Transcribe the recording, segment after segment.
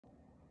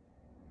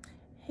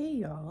Hey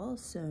y'all,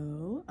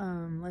 so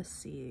let's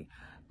see.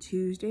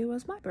 Tuesday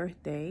was my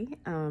birthday.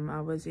 I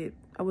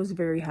was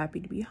very happy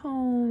to be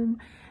home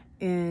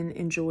and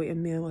enjoy a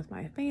meal with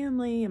my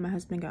family, and my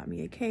husband got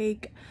me a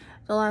cake.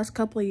 The last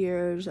couple of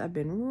years I've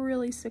been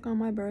really sick on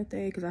my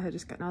birthday because I had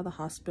just gotten out of the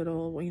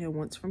hospital,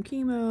 once from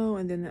chemo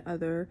and then the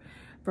other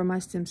from my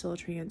stem cell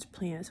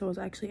transplant. So I was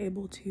actually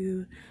able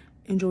to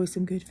enjoy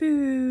some good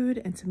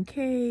food and some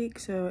cake.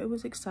 So it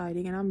was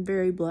exciting, and I'm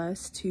very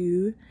blessed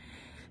to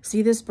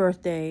see this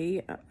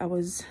birthday. I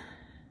was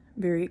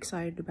very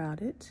excited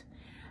about it.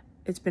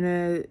 It's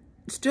been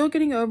still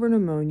getting over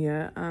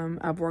pneumonia.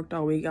 I've worked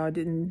all week. I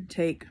didn't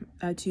take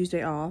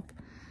Tuesday off,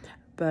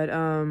 but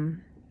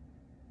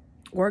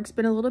work's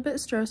been a little bit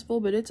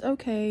stressful, but it's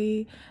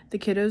okay. The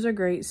kiddos are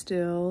great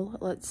still.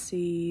 Let's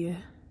see.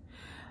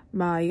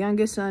 My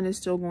youngest son is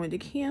still going to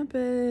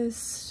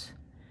campus.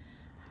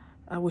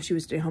 I wish he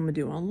would stay home and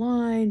do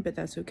online, but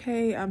that's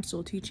okay. I'm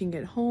still teaching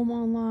at home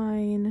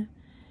online.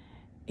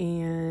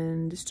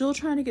 And still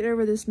trying to get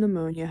over this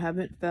pneumonia.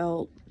 Haven't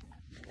felt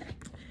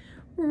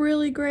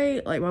really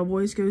great. Like, my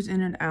voice goes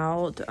in and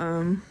out.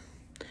 A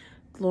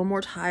little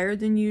more tired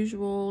than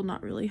usual.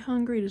 Not really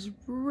hungry. Just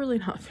really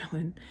not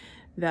feeling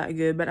that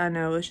good. But I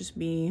know it's just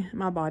me,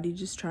 my body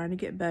just trying to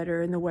get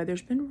better. And the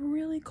weather's been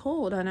really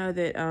cold. I know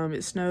that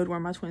it snowed where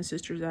my twin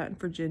sister's at in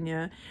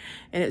Virginia.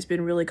 And it's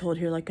been really cold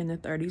here, like in the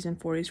 30s and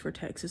 40s for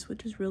Texas,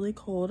 which is really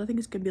cold. I think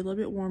it's gonna be a little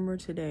bit warmer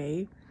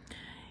today.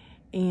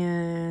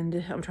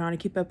 And I'm trying to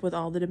keep up with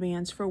all the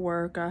demands for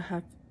work. I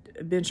have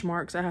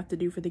benchmarks I have to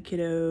do for the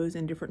kiddos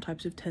and different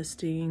types of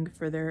testing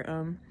for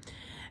their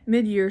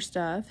mid-year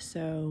stuff.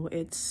 So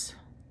it's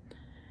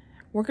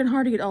working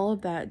hard to get all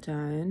of that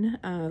done.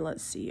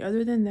 Let's see.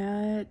 Other than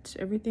that,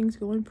 everything's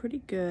going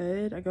pretty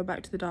good. I go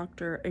back to the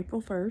doctor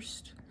April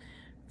 1st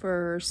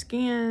for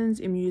scans,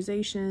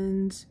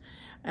 immunizations,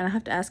 and I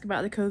have to ask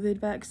about the COVID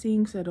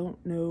vaccine because I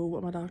don't know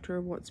what my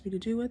doctor wants me to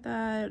do with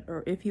that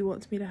or if he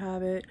wants me to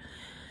have it.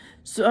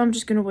 So I'm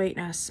just gonna wait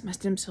and ask my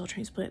stem cell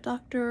transplant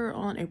doctor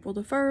on April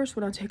the 1st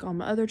when I take all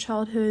my other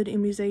childhood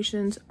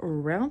immunizations,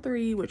 round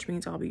 3, which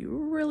means I'll be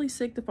really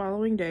sick the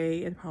following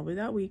day and probably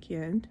that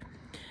weekend.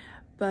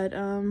 But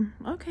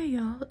okay,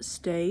 y'all,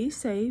 stay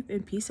safe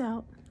and peace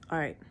out. All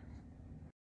right.